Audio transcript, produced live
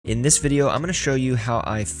In this video, I'm going to show you how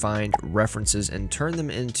I find references and turn them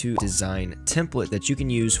into design template that you can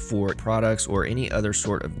use for products or any other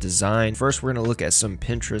sort of design. First, we're going to look at some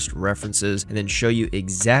Pinterest references and then show you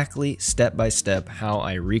exactly step by step how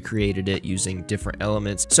I recreated it using different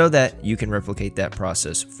elements so that you can replicate that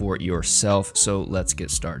process for yourself. So let's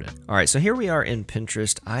get started. All right, so here we are in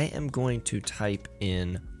Pinterest. I am going to type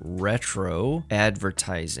in retro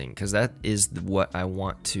advertising because that is what I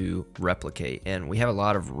want to replicate, and we have a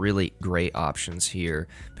lot of really great options here.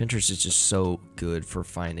 Pinterest is just so good for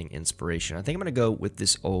finding inspiration. I think I'm gonna go with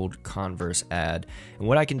this old Converse ad, and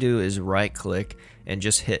what I can do is right click and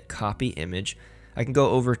just hit copy image. I can go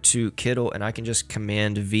over to Kittl and I can just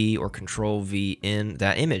Command V or Control V in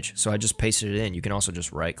that image. So I just pasted it in. You can also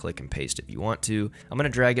just right click and paste if you want to. I'm going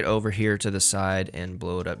to drag it over here to the side and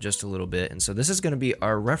blow it up just a little bit. And so this is going to be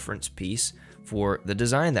our reference piece for the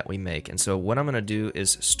design that we make. And so what I'm going to do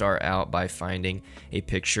is start out by finding a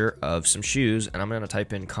picture of some shoes, and I'm going to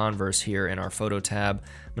type in Converse here in our photo tab.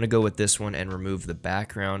 I'm going to go with this one and remove the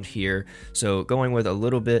background here. So going with a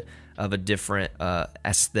little bit of a different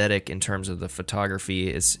aesthetic in terms of the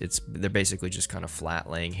photography. They're basically just kind of flat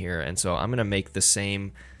laying here, and so I'm going to make the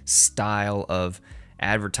same style of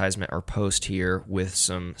advertisement or post here with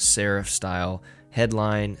some serif style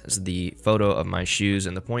headline as the photo of my shoes,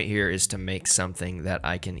 and the point here is to make something that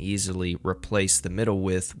I can easily replace the middle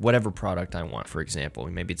with whatever product I want. For example,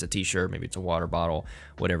 maybe it's a t-shirt, maybe it's a water bottle,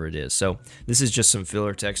 whatever it is. So this is just some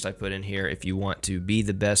filler text I put in here. If you want to be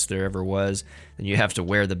the best there ever was, then you have to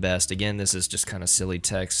wear the best. Again, this is just kind of silly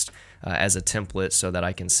text as a template so that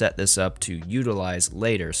I can set this up to utilize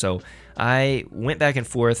later. So I went back and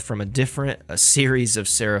forth from a series of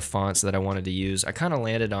serif fonts that I wanted to use. I kind of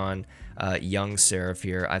landed on young serif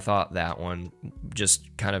here. I thought that one just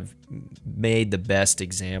kind of made the best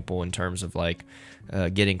example in terms of like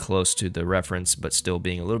getting close to the reference but still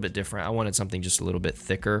being a little bit different. I wanted something just a little bit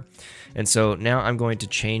thicker, and so now I'm going to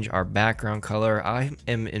change our background color. I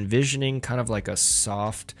am envisioning kind of like a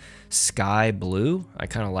soft sky blue. I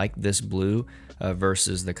kind of like this blue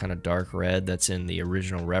versus the kind of dark red that's in the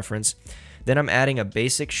original reference. Then I'm adding a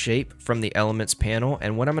basic shape from the elements panel,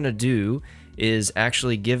 and what I'm going to do is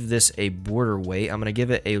actually give this a border weight. I'm going to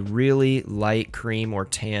give it a really light cream or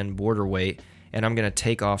tan border weight, and I'm going to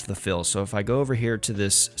take off the fill. So if I go over here to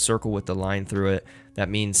this circle with the line through it, that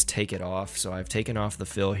means take it off. So I've taken off the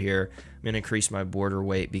fill here. I'm going to increase my border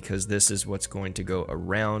weight because this is what's going to go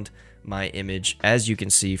around my image. As you can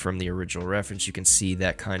see from the original reference, you can see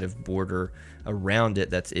that kind of border around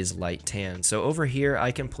it that is light tan. So over here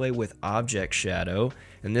I can play with object shadow,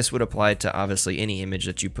 and this would apply to obviously any image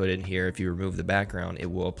that you put in here. If you remove the background,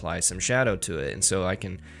 it will apply some shadow to it, and so I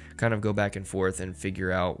can kind of go back and forth and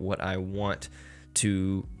figure out what I want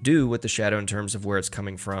to do with the shadow in terms of where it's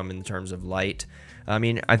coming from, in terms of light. I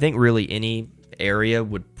mean, I think really any area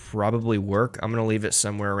would probably work. I'm going to leave it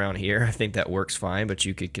somewhere around here. I think that works fine, but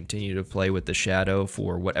you could continue to play with the shadow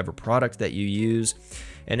for whatever product that you use.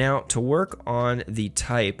 And now to work on the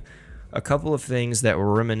type, a couple of things that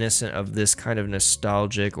were reminiscent of this kind of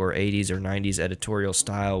nostalgic or 80s or 90s editorial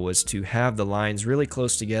style was to have the lines really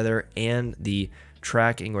close together and the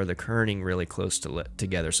tracking or the kerning really close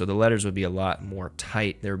together. So the letters would be a lot more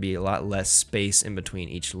tight. There would be a lot less space in between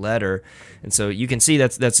each letter. And so you can see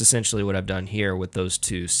that's essentially what I've done here with those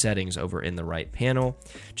two settings over in the right panel.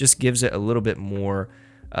 Just gives it a little bit more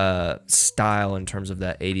style in terms of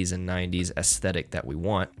that 80s and 90s aesthetic that we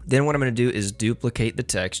want. Then what I'm going to do is duplicate the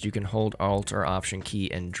text. You can hold Alt or Option key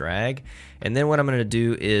and drag. And then what I'm going to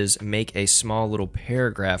do is make a small little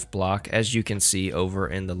paragraph block, as you can see over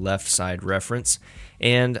in the left side reference.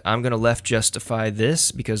 And I'm going to left justify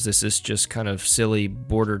this because this is just kind of silly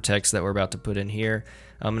border text that we're about to put in here.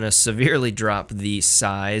 I'm going to severely drop the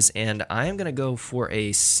size, and I am going to go for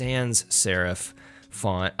a sans serif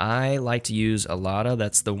font. I like to use a lot of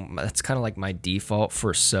that's kind of like my default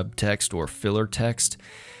for subtext or filler text.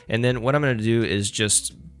 And then what I'm going to do is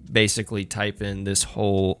just basically type in this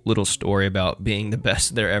whole little story about being the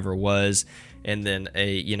best there ever was, and then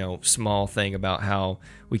a small thing about how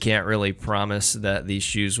we can't really promise that these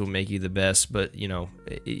shoes will make you the best, but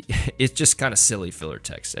it's just kind of silly filler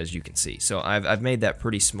text, as you can see. So I've made that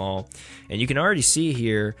pretty small, and you can already see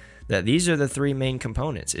here that these are the three main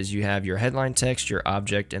components. Is you have your headline text, your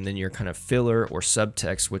object, and then your kind of filler or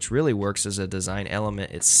subtext, which really works as a design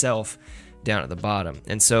element itself down at the bottom.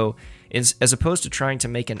 And so as opposed to trying to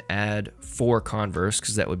make an ad for Converse,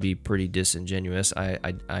 because that would be pretty disingenuous,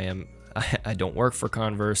 I don't work for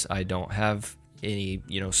Converse. I don't have any,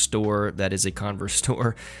 you know, store that is a Converse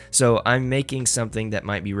store. So I'm making something that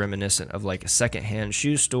might be reminiscent of like a secondhand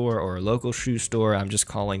shoe store or a local shoe store. I'm just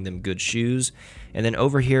calling them Good Shoes. And then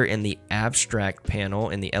over here in the abstract panel,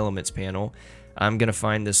 in the elements panel, I'm gonna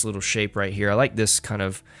find this little shape right here. I like this kind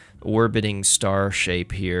of orbiting star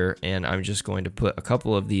shape here, and I'm just going to put a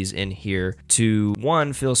couple of these in here to,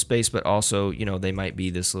 one, fill space, but also, you know, they might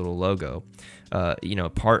be this little logo, you know,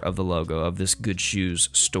 part of the logo of this Good Shoes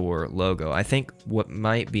store logo. I think what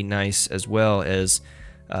might be nice as well is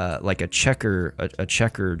like a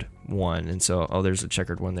checkered one. And so, oh, there's a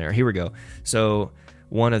checkered one there. Here we go. So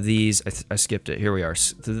one of these, I skipped it. Here we are.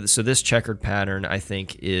 So this checkered pattern, I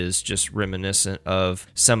think, is just reminiscent of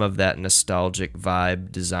some of that nostalgic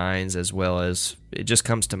vibe designs, as well as it just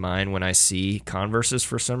comes to mind when I see Converses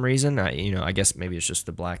for some reason. I guess maybe it's just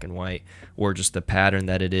the black and white or just the pattern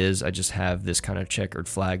that it is. I just have this kind of checkered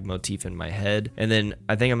flag motif in my head. And then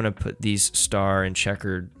I think I'm going to put these star and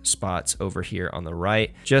checkered spots over here on the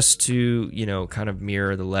right, just to, you know, kind of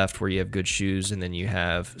mirror the left where you have Good Shoes, and then you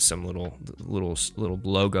have some little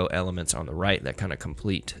logo elements on the right that kind of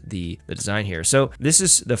complete the design here. So this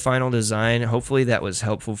is the final design. Hopefully that was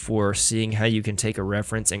helpful for seeing how you can take a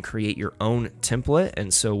reference and create your own template.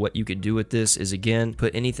 And so what you could do with this is, again,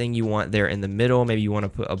 put anything you want there in the middle. Maybe you want to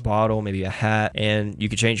put a bottle, maybe a hat, and you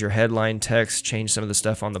could change your headline text, change some of the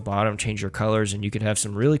stuff on the bottom, change your colors, and you could have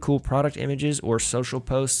some really cool product images or social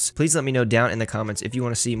posts. Please let me know down in the comments if you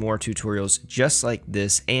want to see more tutorials just like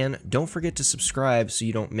this, and don't forget to subscribe so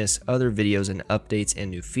you don't miss other videos and updates and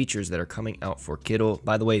new features that are coming out for Kittl.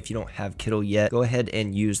 By the way, if you don't have Kittl yet, go ahead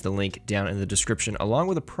and use the link down in the description along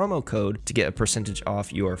with a promo code to get a percentage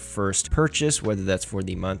off your first purchase, whether that's for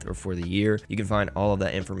the month or for the year. You can find all of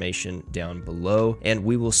that information down below, and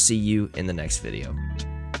we will see you in the next video.